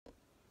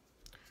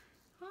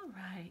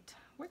right,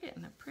 we're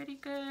getting a pretty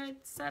good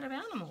set of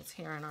animals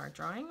here in our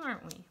drawing,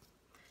 aren't we?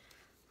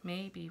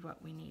 Maybe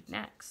what we need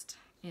next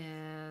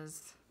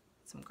is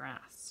some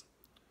grass.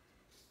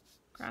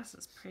 Grass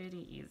is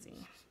pretty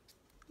easy.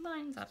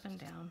 Lines up and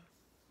down.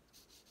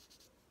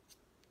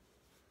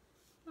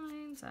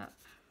 Lines up.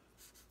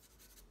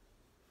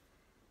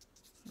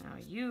 Now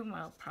you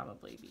will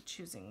probably be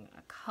choosing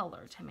a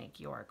color to make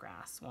your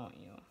grass, won't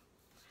you?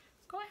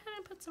 Go ahead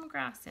and put some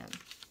grass in.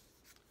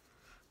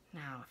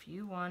 Now, if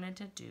you wanted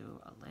to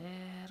do a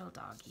little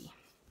doggy,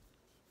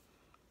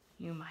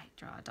 you might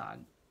draw a dog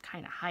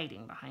kind of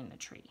hiding behind the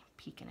tree,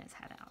 peeking his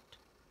head out.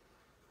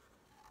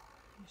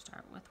 You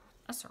start with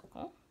a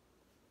circle,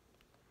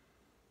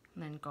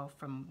 and then go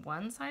from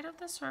one side of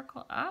the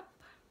circle up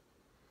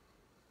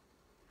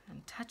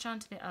and touch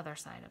onto the other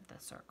side of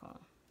the circle.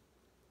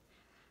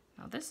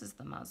 Now this is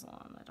the muzzle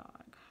on the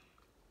dog.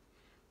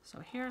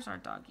 So here's our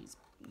doggy's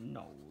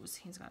nose.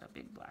 He's got a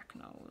big black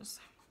nose.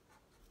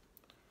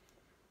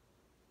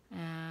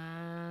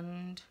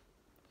 And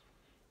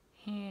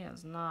he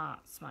is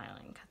not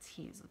smiling because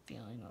he's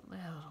feeling a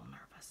little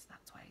nervous.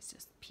 That's why he's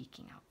just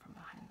peeking out from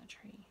behind the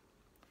tree.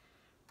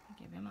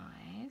 Give him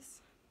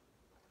eyes.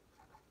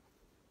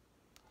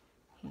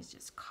 He's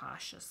just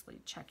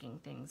cautiously checking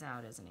things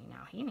out, isn't he?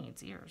 Now he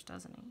needs ears,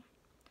 doesn't he?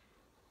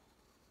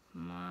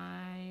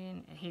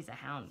 He's a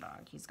hound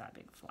dog. He's got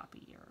big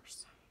floppy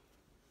ears.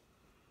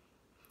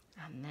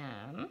 And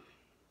then,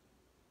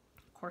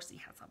 of course he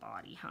has a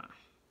body, huh?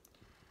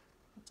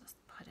 We'll just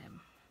put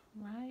him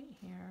right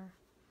here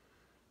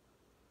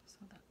so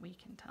that we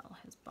can tell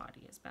his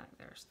body is back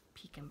there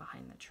peeking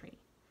behind the tree.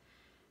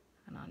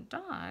 And on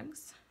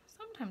dogs,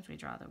 sometimes we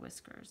draw the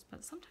whiskers,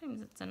 but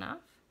sometimes it's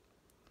enough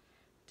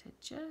to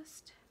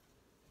just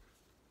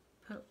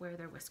put where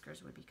their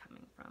whiskers would be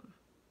coming from.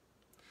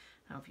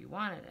 Now if you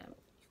wanted him,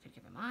 you could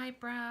give him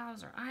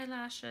eyebrows or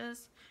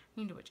eyelashes.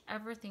 You can do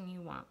whichever thing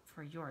you want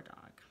for your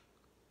dog.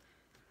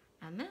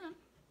 And then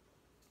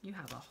you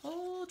have a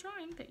whole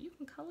drawing that you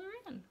can color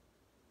in.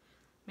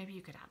 Maybe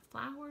you could have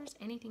flowers,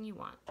 anything you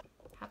want.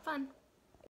 Have fun.